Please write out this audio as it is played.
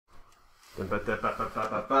Alright.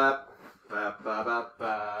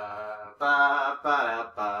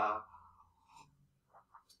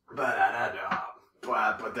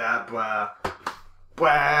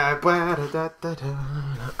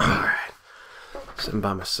 Sitting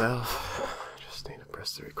by myself. Just need to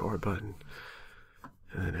press the record button.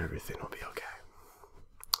 And then everything will be okay.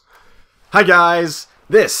 Hi guys!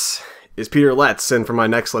 This is Peter Letts, and for my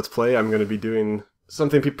next Let's Play, I'm going to be doing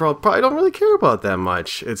something people probably don't really care about that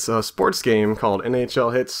much. It's a sports game called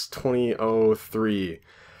NHL Hitz 2003.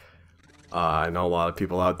 I know a lot of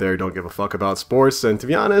people out there don't give a fuck about sports, and to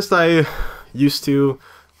be honest, I used to.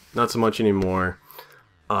 Not so much anymore.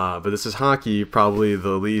 But this is hockey, probably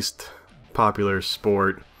the least popular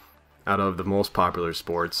sport out of the most popular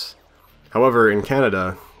sports. However, in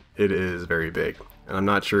Canada, it is very big. And I'm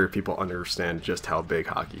not sure if people understand just how big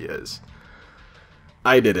hockey is.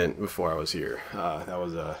 I didn't before I was here. That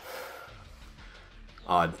was a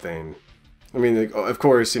odd thing. I mean, of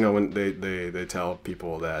course, you know, when they tell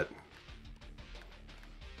people that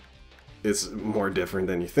it's more different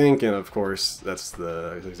than you think, and of course, that's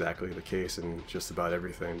exactly the case in just about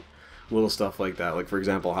everything. Little stuff like that, like for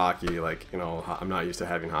example, hockey. Like, you know, I'm not used to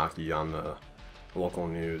having hockey on the local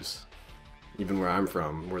news, even where I'm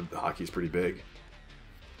from, where the hockey's pretty big,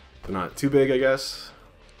 but not too big, I guess.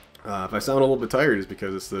 If I sound a little bit tired, it's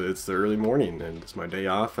because it's the early morning and it's my day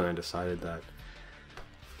off, and I decided that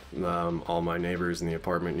all my neighbors in the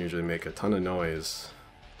apartment usually make a ton of noise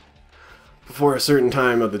before a certain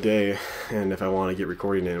time of the day, and if I want to get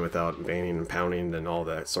recording in without banging and pounding and all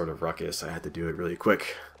that sort of ruckus, I had to do it really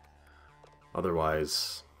quick.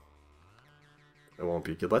 Otherwise, it won't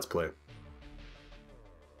be a good Let's Play.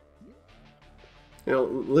 You know,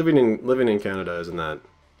 living in Canada isn't that,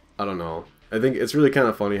 I don't know. I think it's really kind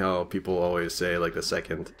of funny how people always say, like, the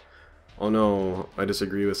second, oh no, I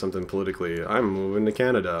disagree with something politically, I'm moving to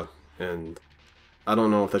Canada. And I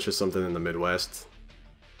don't know if that's just something in the Midwest,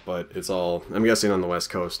 but it's all, I'm guessing on the West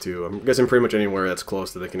Coast too. I'm guessing pretty much anywhere that's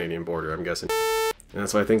close to the Canadian border, I'm guessing. And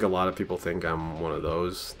that's why I think a lot of people think I'm one of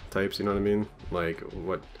those types, you know what I mean? Like,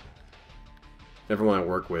 everyone I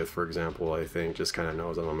work with, for example, I think just kind of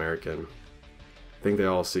knows I'm American. I think they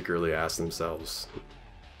all secretly ask themselves,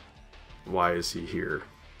 why is he here?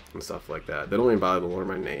 And stuff like that. They don't even bother to learn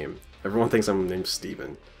my name. Everyone thinks I'm named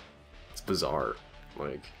Steven. It's bizarre.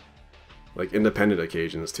 Like independent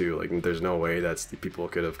occasions too. Like, there's no way that people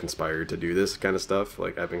could have conspired to do this kind of stuff.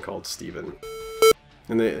 Like, I've been called Steven.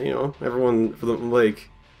 And they, you know, everyone,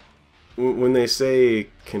 like, when they say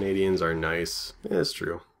Canadians are nice, yeah, it's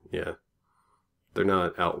true. Yeah. They're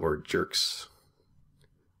not outward jerks.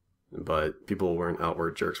 But people weren't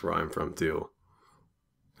outward jerks where I'm from too.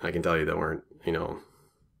 I can tell you they weren't, you know,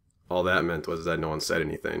 all that meant was that no one said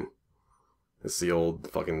anything. It's the old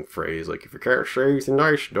fucking phrase, like, if you can't say anything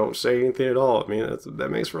nice, don't say anything at all. I mean, that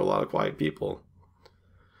makes for a lot of quiet people.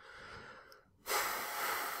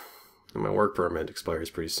 And my work permit expires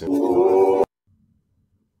pretty soon. Oh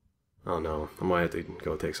no, I might have to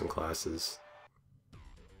go take some classes.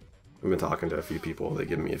 I've been talking to a few people, they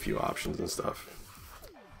give me a few options and stuff.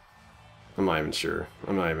 I'm not even sure.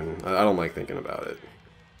 I don't like thinking about it.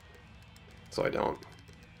 So I don't.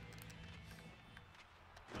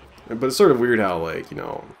 But it's sort of weird how, like, you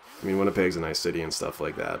know, I mean, Winnipeg's a nice city and stuff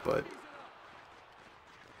like that, but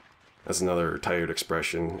that's another tired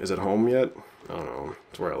expression. Is it home yet? I don't know.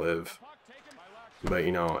 It's where I live. But,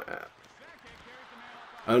 you know,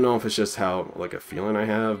 I don't know if it's just how, like, a feeling I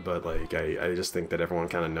have, but, like, I just think that everyone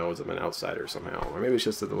kind of knows I'm an outsider somehow. Or maybe it's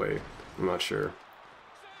just the way, I'm not sure.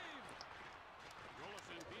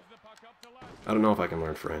 I don't know if I can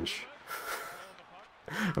learn French.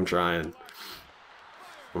 I'm trying.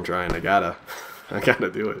 I gotta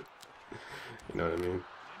do it. You know what I mean?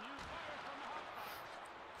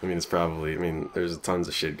 I mean, it's probably, I mean, there's tons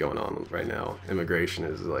of shit going on right now. Immigration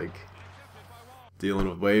is, like, dealing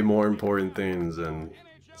with way more important things than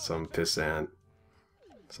some pissant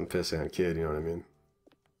kid, you know what I mean?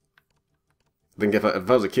 I think if I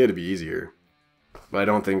was a kid, it'd be easier. But I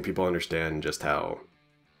don't think people understand just how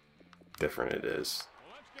different it is.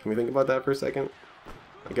 Can we think about that for a second?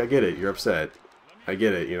 Like, I get it, you're upset. I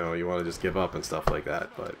get it, you know, you want to just give up and stuff like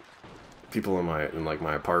that, but people in my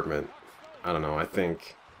apartment, I don't know, I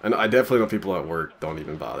think, and I definitely know people at work don't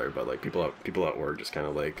even bother, but like people at work just kind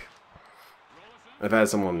of like, I've had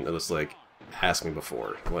someone just like ask me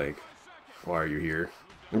before, like, why are you here?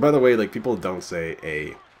 And by the way, like, people don't say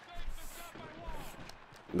a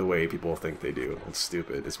the way people think they do. It's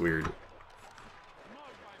stupid, it's weird.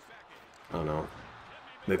 I don't know.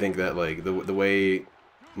 They think that, like, the way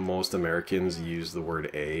most Americans use the word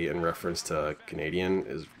A in reference to Canadian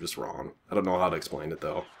is just wrong. I don't know how to explain it,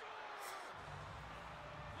 though.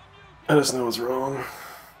 I just know it's wrong.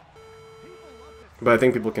 But I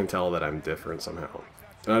think people can tell that I'm different somehow.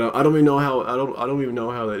 I don't even know how I don't even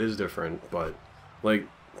know how that is different, but like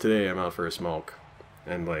today I'm out for a smoke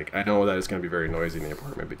and like I know that it's gonna be very noisy in the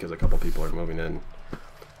apartment because a couple people are moving in,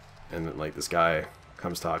 and then, like this guy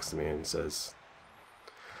talks to me and says,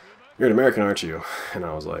 "You're an American, aren't you?" And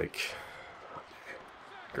I was like,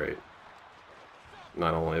 great.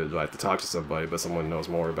 Not only do I have to talk to somebody, but someone knows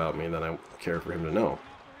more about me than I care for him to know.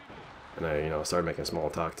 And I, started making small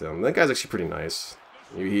talk to him. That guy's actually pretty nice.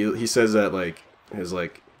 He says that like his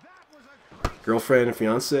like girlfriend and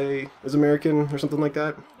fiance is American or something like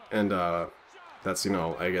that, and that's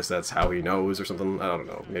I guess that's how he knows or something. I don't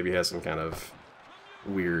know. Maybe he has some kind of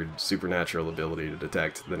weird supernatural ability to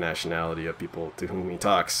detect the nationality of people to whom he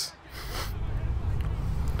talks.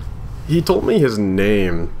 He told me his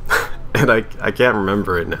name, and I can't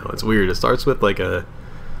remember it now. It's weird. It starts with like I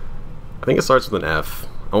think it starts with an F.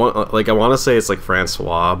 I want to say it's like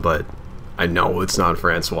Francois, but I know it's not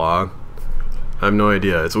Francois. I have no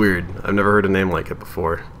idea. It's weird. I've never heard a name like it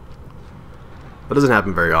before. That doesn't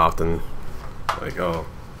happen very often. Like, oh,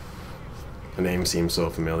 a name seems so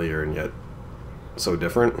familiar and yet so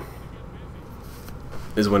different.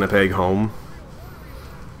 Is Winnipeg home?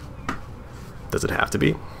 Does it have to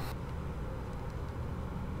be?